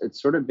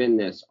it's sort of been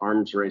this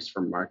arms race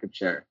for market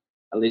share,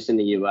 at least in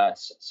the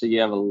US. So you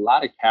have a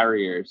lot of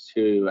carriers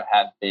who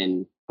have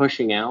been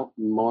pushing out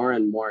more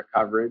and more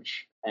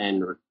coverage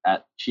and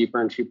at cheaper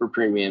and cheaper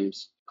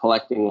premiums,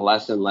 collecting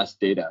less and less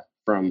data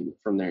from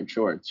their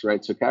insureds,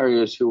 right? So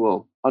carriers who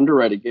will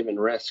underwrite a given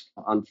risk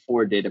on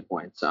 4 data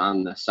points: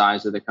 on the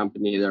size of the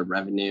company, their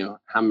revenue,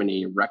 how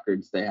many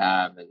records they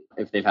have, and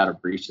if they've had a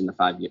breach in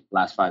the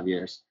last 5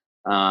 years,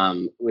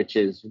 which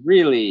is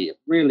really,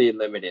 really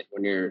limited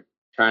when you're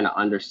trying to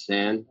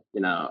understand,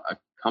 a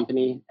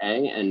company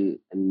and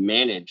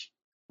manage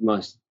the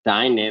most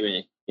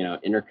dynamic,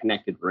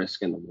 interconnected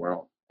risk in the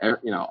world.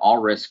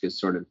 All risk is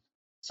sort of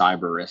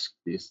cyber risk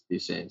these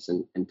days,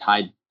 and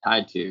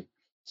tied to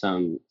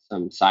some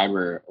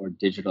cyber or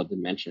digital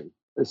dimension.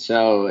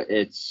 So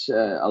it's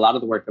a lot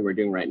of the work that we're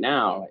doing right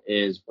now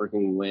is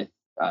working with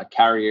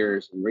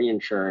carriers and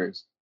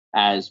reinsurers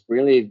as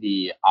really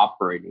the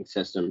operating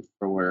system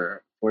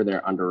for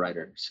their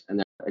underwriters and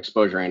their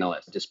exposure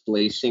analysts,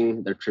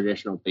 displacing their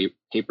traditional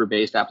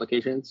paper-based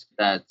applications.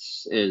 That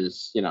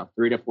is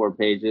 3 to 4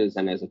 pages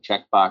and is a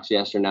checkbox,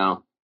 yes or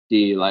no. Do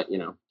you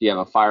have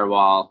a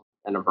firewall,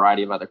 and a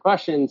variety of other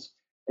questions,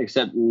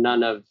 except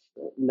none of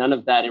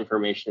that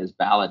information is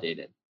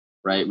validated,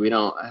 right? We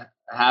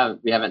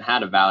haven't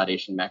had a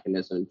validation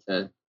mechanism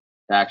to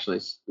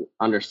actually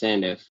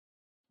understand if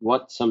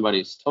what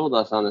somebody's told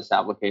us on this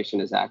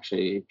application is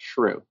actually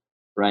true,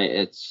 right?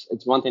 It's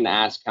one thing to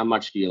ask, how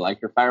much do you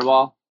like your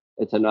firewall?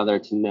 It's another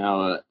to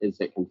know, is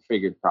it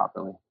configured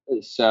properly?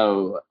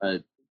 So a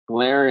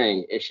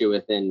glaring issue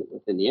within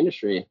the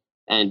industry,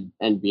 and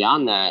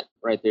beyond that,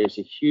 right, there's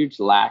a huge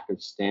lack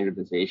of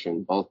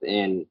standardization, both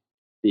in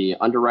the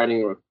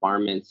underwriting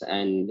requirements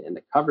and in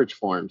the coverage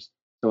forms.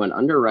 So when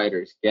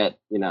underwriters get,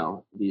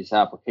 these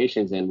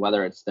applications in,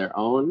 whether it's their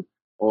own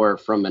or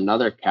from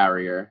another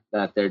carrier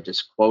that they're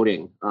just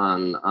quoting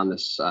on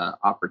this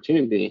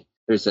opportunity,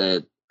 there's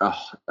a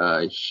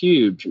a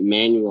huge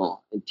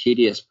manual and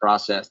tedious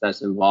process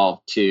that's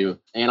involved to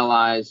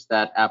analyze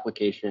that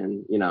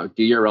application,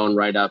 do your own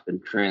write up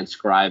and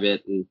transcribe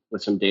it and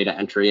with some data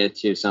entry it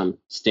to some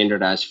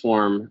standardized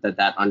form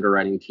that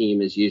underwriting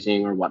team is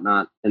using or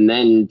whatnot, and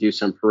then do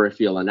some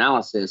peripheral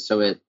analysis. So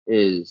it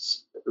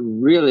is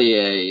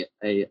really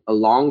a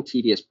long,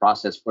 tedious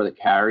process for the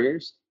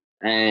carriers,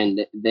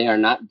 and they are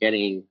not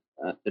getting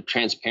the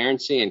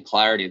transparency and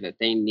clarity that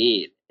they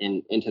need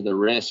into the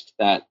risk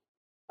that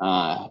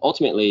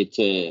ultimately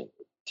to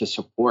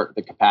support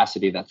the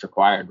capacity that's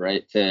required,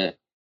 right? To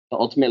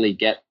ultimately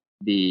get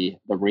the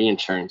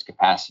reinsurance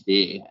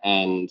capacity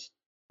and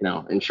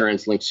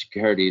insurance linked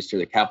securities through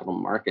the capital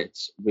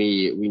markets.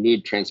 We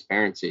need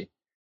transparency,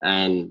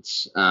 and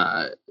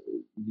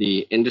the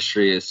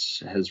industry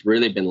has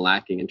really been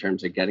lacking in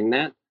terms of getting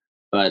that.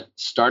 But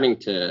starting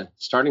to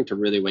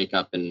really wake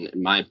up, in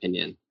my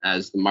opinion,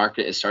 as the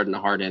market is starting to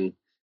harden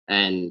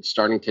and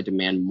starting to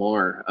demand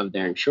more of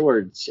their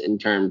insureds in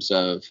terms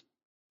of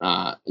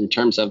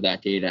that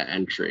data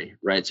entry,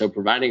 right? So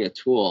providing a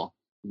tool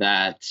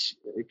that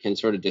can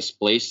sort of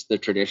displace the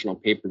traditional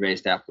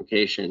paper-based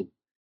application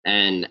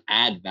and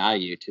add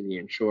value to the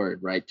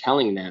insured, right?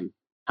 Telling them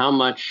how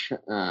much,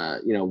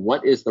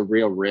 what is the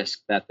real risk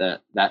that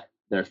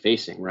they're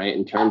facing, right,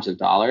 in terms of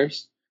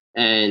dollars,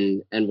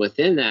 and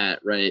within that,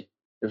 right,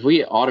 if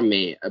we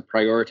automate a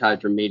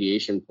prioritized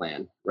remediation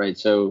plan, right,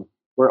 so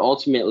we're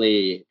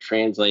ultimately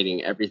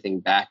translating everything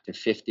back to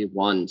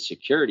 51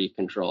 security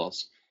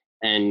controls.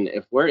 And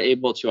if we're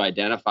able to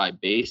identify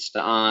based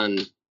on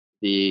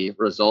the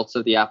results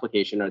of the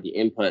application or the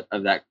input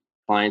of that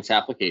client's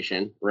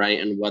application, right,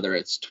 and whether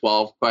it's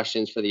 12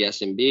 questions for the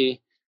SMB,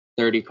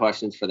 30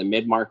 questions for the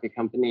mid-market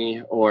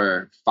company,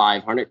 or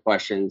 500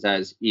 questions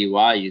as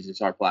EY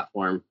uses our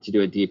platform to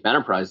do a deep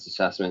enterprise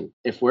assessment,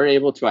 if we're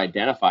able to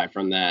identify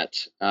from that,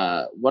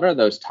 what are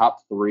those top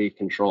 3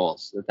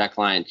 controls that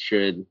client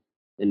should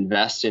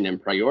invest in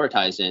and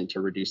prioritize in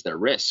to reduce their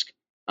risk,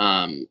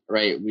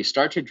 right, we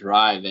start to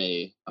drive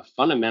a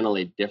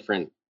fundamentally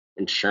different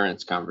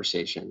insurance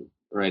conversation,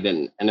 right?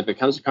 And it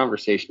becomes a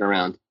conversation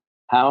around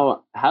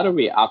how do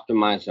we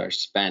optimize our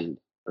spend,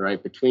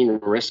 right, between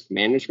risk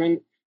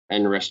management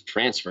and risk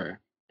transfer.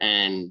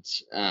 And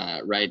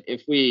right,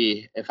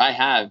 if I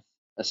have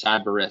a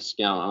cyber risk,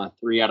 a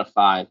 3 out of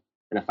 5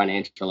 and a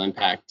financial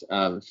impact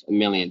of $1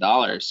 million,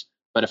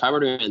 but if I were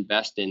to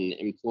invest in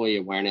employee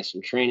awareness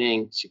and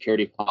training,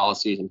 security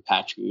policies, and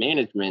patch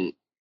management,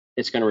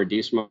 it's going to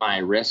reduce my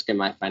risk and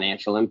my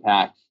financial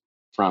impact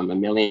from $1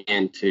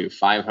 million to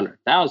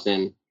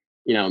 500,000.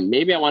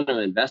 Maybe I want to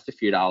invest a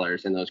few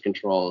dollars in those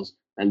controls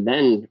and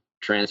then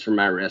transfer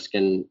my risk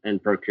and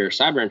procure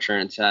cyber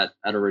insurance at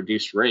a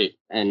reduced rate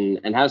and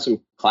have some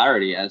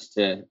clarity as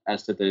to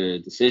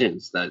the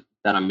decisions that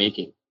I'm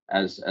making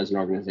as an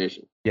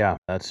organization. Yeah,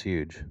 that's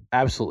huge.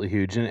 Absolutely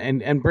huge.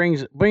 And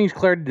brings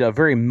clarity to a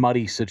very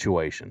muddy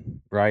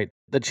situation, right?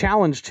 The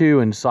challenge too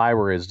in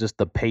cyber is just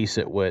the pace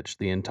at which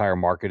the entire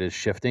market is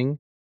shifting.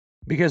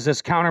 Because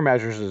as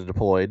countermeasures is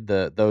deployed,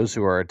 those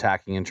who are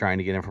attacking and trying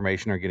to get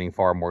information are getting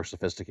far more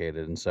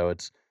sophisticated. And so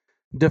it's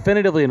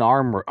definitively an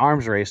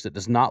arms race that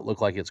does not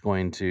look like it's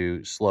going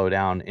to slow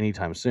down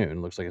anytime soon. It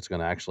looks like it's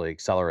going to actually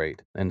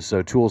accelerate. And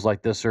so tools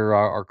like this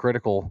are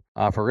critical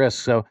for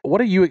risk. So what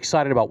are you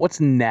excited about? What's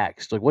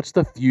next? Like, what's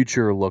the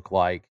future look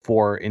like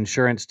for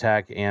insurance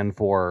tech and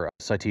for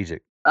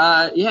Cytigic?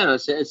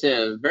 It's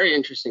a very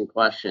interesting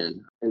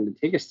question. And to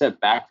take a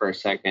step back for a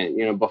second,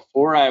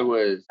 before I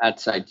was at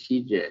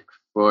Cytigic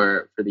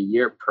for the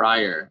year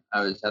prior,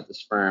 I was at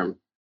this firm,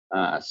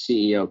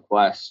 CEO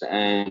Quest,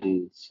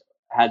 and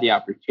had the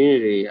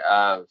opportunity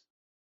of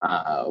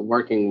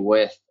working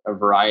with a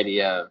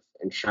variety of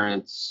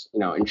insurance,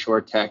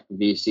 insurtech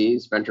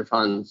VCs, venture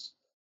funds,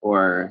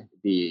 or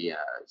the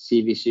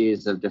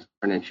CVCs of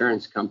different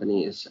insurance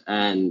companies,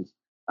 and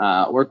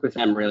work with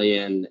them really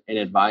in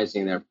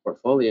advising their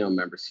portfolio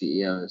member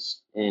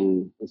CEOs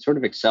in sort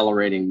of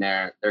accelerating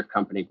their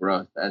company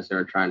growth as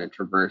they're trying to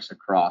traverse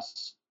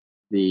across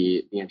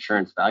the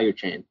insurance value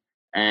chain.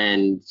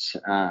 And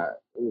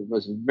it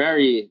was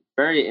very,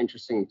 very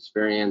interesting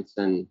experience,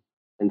 and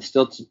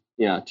still to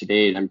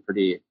date, I'm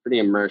pretty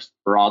immersed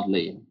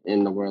broadly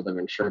in the world of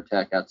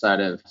insurtech outside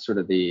of sort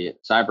of the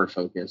cyber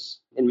focus.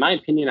 In my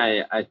opinion,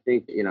 I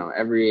think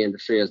every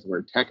industry has the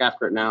word tech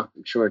after it now.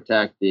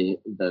 Insurtech, the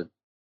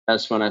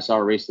best one I saw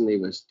recently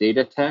was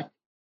data tech,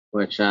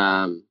 which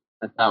I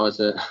thought was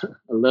a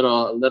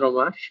little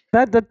much.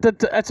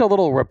 That's a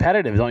little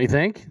repetitive, don't you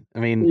think? I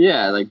mean,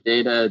 yeah, like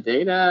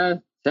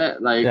data.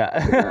 Like,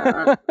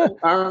 yeah.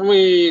 aren't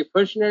we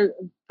pushing it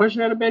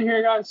a bit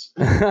here, guys?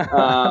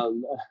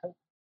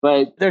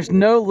 But there's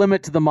no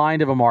limit to the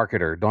mind of a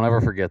marketer. Don't ever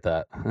forget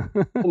that.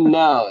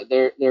 No,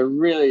 there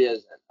really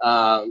isn't.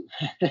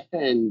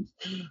 And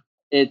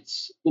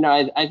it's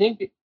I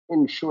think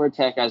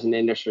insurtech as an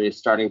industry is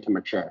starting to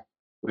mature,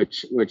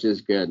 which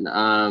is good.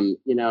 When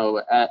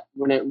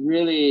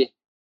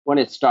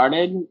it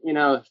started,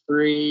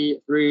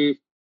 3,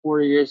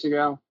 4 years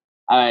ago,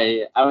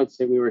 I would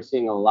say we were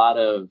seeing a lot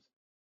of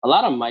a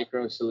lot of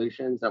micro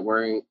solutions that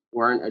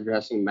weren't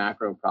addressing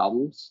macro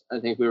problems. I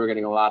think we were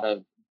getting a lot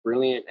of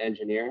brilliant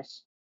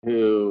engineers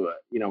who,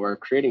 were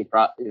creating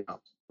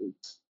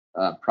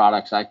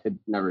products I could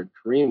never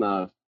dream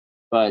of,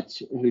 but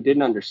who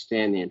didn't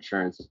understand the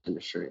insurance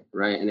industry,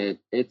 right? And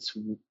it's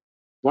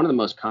one of the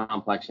most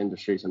complex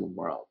industries in the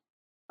world,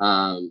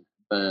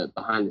 but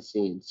behind the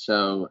scenes.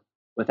 So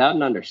without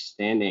an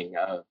understanding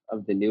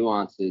of the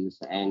nuances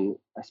and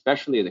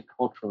especially the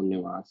cultural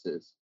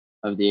nuances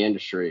of the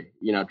industry,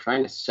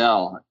 trying to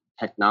sell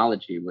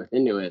technology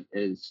within it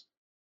is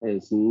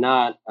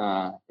not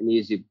an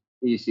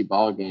easy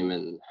ball game,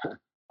 and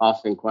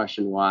often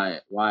question why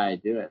I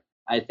do it.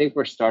 I think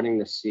we're starting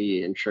to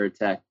see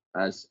insurtech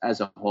as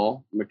a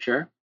whole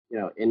mature,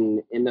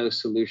 in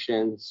those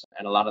solutions,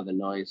 and a lot of the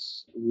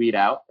noise weed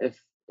out,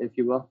 if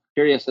you will.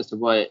 Curious as to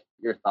what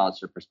your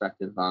thoughts or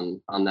perspective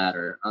on that,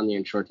 or on the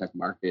insurtech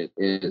market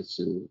is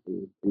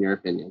in your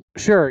opinion.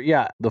 Sure.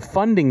 Yeah. The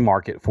funding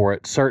market for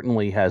it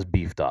certainly has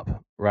beefed up,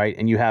 right?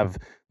 And you have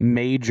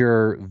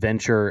major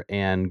venture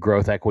and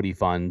growth equity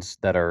funds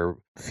that are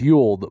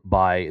fueled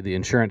by the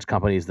insurance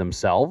companies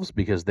themselves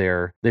because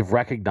they've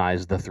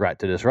recognized the threat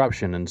to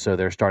disruption. And so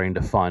they're starting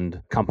to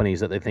fund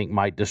companies that they think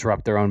might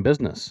disrupt their own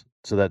business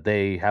so that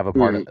they have a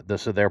part of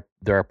this. So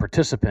they're a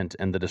participant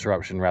in the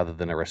disruption rather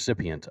than a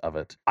recipient of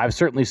it. I've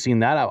certainly seen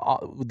that.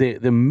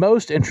 The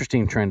most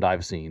interesting trend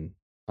I've seen,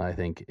 I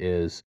think,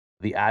 is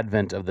the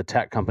advent of the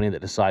tech company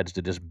that decides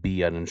to just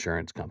be an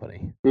insurance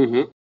company.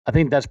 Mm-hmm. I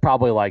think that's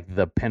probably like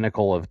the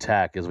pinnacle of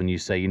tech is when you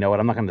say, you know what,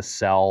 I'm not going to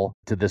sell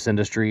to this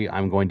industry.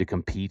 I'm going to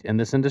compete in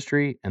this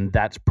industry. And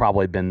that's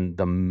probably been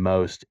the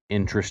most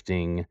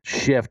interesting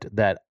shift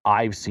that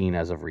I've seen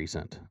as of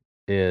recent,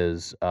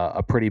 is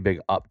a pretty big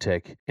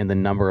uptick in the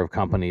number of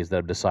companies that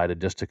have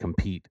decided just to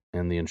compete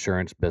in the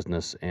insurance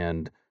business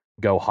and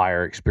go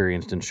hire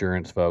experienced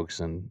insurance folks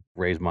and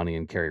raise money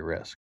and carry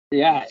risk.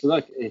 Yeah. So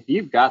look, if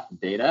you've got the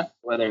data,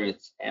 whether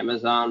it's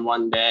Amazon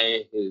one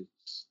day who's,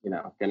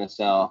 going to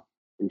sell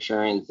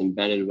insurance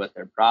embedded with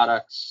their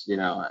products,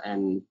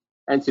 and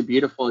it's a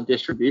beautiful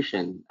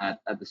distribution at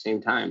the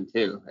same time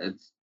too.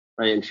 It's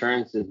right.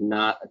 Insurance is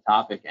not a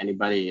topic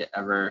anybody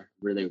ever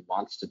really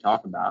wants to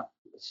talk about.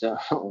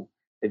 So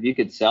if you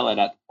could sell it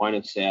at the point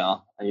of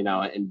sale,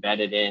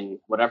 embedded in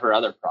whatever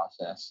other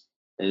process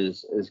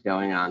is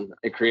going on,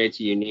 it creates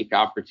a unique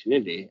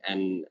opportunity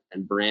and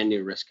brand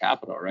new risk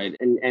capital, right?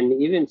 And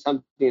even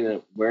something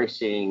that we're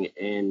seeing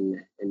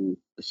in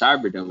the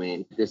cyber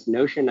domain, this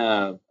notion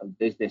of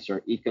business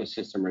or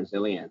ecosystem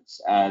resilience,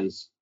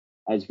 as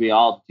we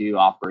all do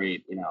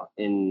operate,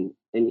 in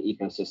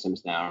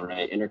ecosystems now,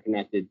 right?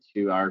 Interconnected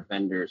to our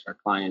vendors, our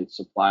clients,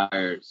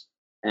 suppliers,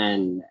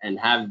 and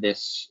have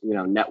this,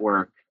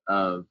 network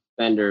of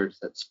vendors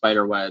that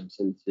spider webs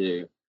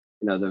into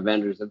the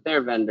vendors of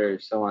their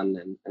vendors, so on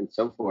and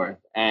so forth.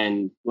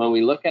 And when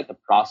we look at the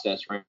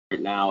process right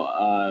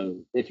now,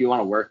 if you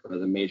want to work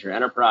with a major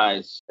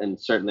enterprise and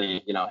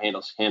certainly,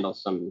 handle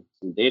some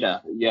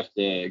data, you have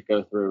to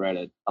go through,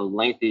 right, a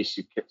lengthy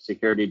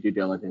security due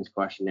diligence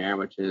questionnaire,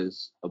 which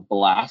is a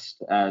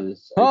blast,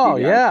 as Oh,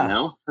 you guys yeah.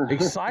 know.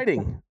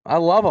 Exciting. I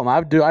love them.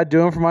 I do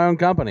them for my own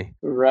company.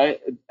 Right.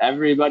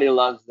 Everybody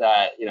loves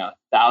that,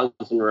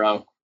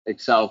 1,000-row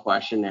Excel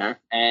questionnaire.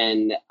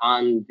 And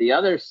on the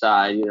other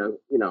side,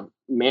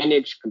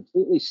 managed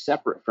completely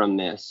separate from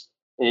this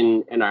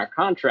in our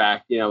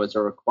contract, is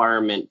a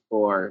requirement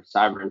for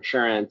cyber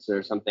insurance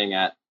or something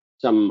at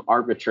some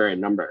arbitrary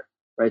number,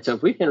 right? So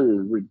if we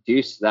can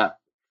reduce the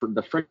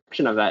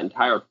friction of that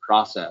entire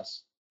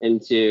process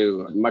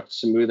into much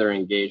smoother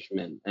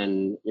engagement,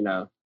 and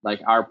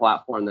like our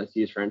platform that's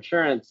used for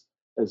insurance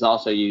is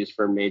also used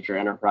for major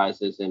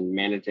enterprises in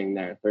managing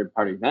their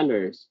third-party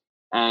vendors.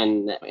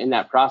 And in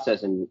that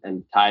process, and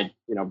tied,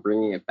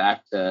 bringing it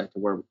back to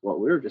what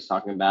we were just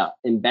talking about,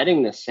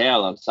 embedding the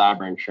sale of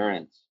cyber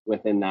insurance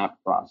within that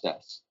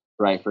process,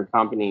 right? For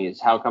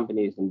companies, how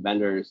companies and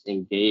vendors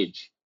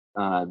engage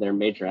their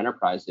major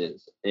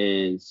enterprises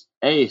is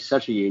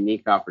such a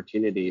unique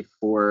opportunity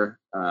for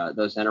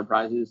those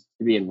enterprises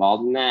to be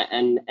involved in that,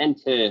 and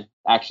to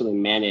actually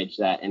manage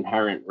that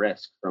inherent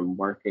risk from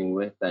working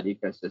with that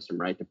ecosystem,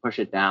 right? To push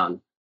it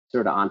down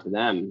sort of onto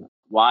them,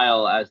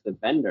 while as the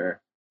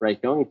vendor, right,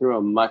 going through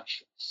a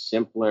much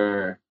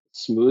simpler,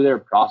 smoother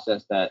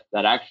process that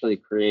actually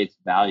creates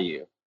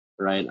value,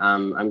 right?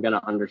 I'm going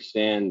to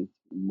understand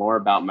more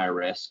about my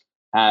risk,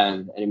 have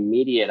an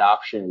immediate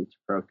option to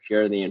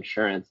procure the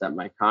insurance that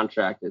my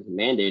contract is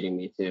mandating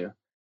me to,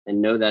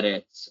 and know that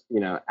it's,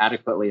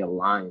 adequately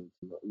aligned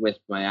with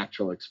my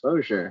actual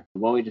exposure.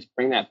 When we just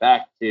bring that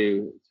back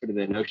to sort of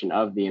the notion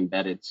of the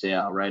embedded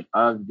sale, right,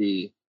 of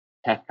the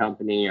tech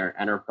company or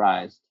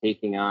enterprise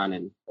taking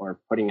on or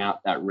putting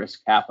out that risk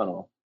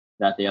capital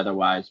that they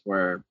otherwise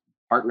were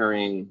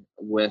partnering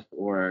with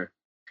or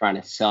trying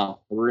to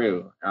sell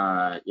through,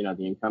 the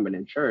incumbent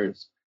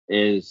insurers,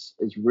 is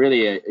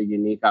really a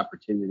unique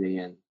opportunity.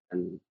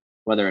 And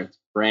whether it's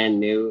brand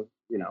new,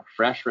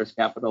 fresh risk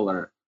capital,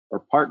 or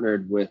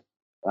partnered with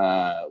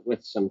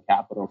with some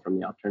capital from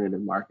the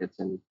alternative markets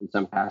in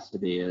some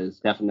capacity is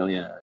definitely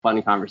a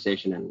fun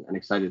conversation, and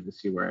excited to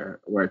see where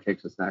it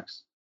takes us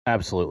next.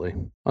 Absolutely.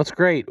 That's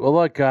great. Well,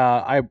 look,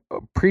 I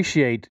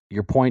appreciate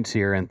your points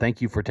here, and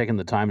thank you for taking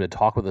the time to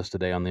talk with us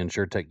today on the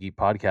InsurTech Geek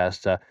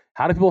podcast.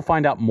 How do people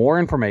find out more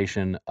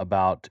information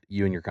about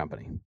you and your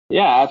company?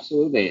 Yeah,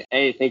 absolutely.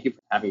 Hey, thank you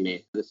for having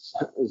me. This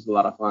is a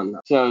lot of fun.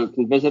 So you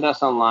can visit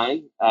us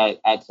online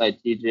at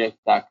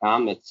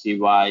cytegic.com. It's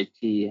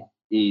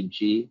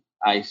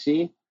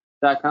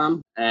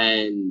cytegic.com,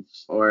 and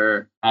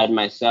or add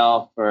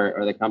myself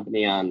or the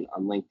company on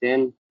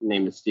LinkedIn. The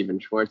name is Steven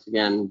Schwartz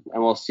again.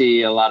 And we'll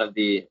see a lot of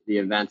the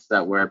events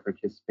that we're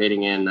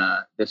participating in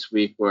this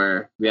week,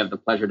 where we have the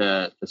pleasure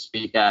to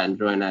speak at and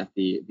join at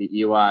the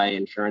EY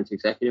Insurance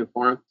Executive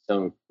Forum.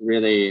 So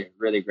really,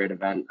 really great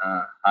event.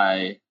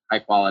 High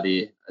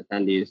quality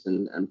attendees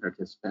and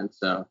participants.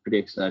 So pretty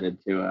excited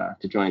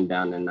to join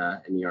down in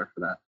New York for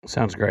that.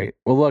 Sounds great.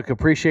 Well, look,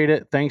 appreciate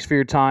it. Thanks for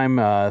your time.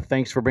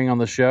 Thanks for being on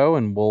the show,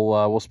 and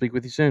we'll speak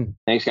with you soon.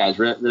 Thanks, guys.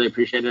 Really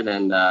appreciate it,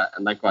 and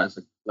likewise,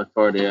 look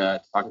forward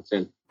to talking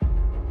soon.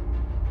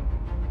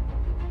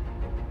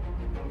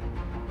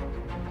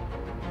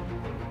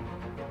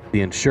 The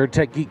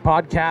InsurTech Geek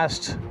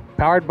podcast,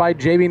 powered by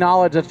JB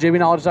Knowledge. That's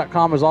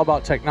jbknowledge.com. is all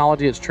about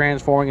technology. It's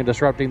transforming and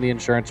disrupting the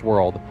insurance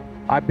world.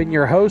 I've been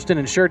your host and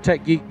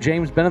InsurTech Geek,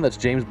 James Benham. That's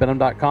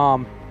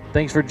jamesbenham.com.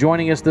 Thanks for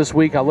joining us this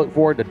week. I look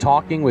forward to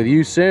talking with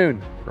you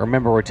soon.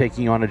 Remember, we're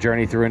taking you on a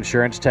journey through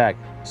insurance tech,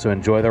 so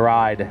enjoy the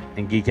ride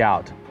and geek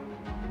out.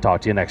 Talk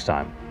to you next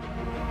time.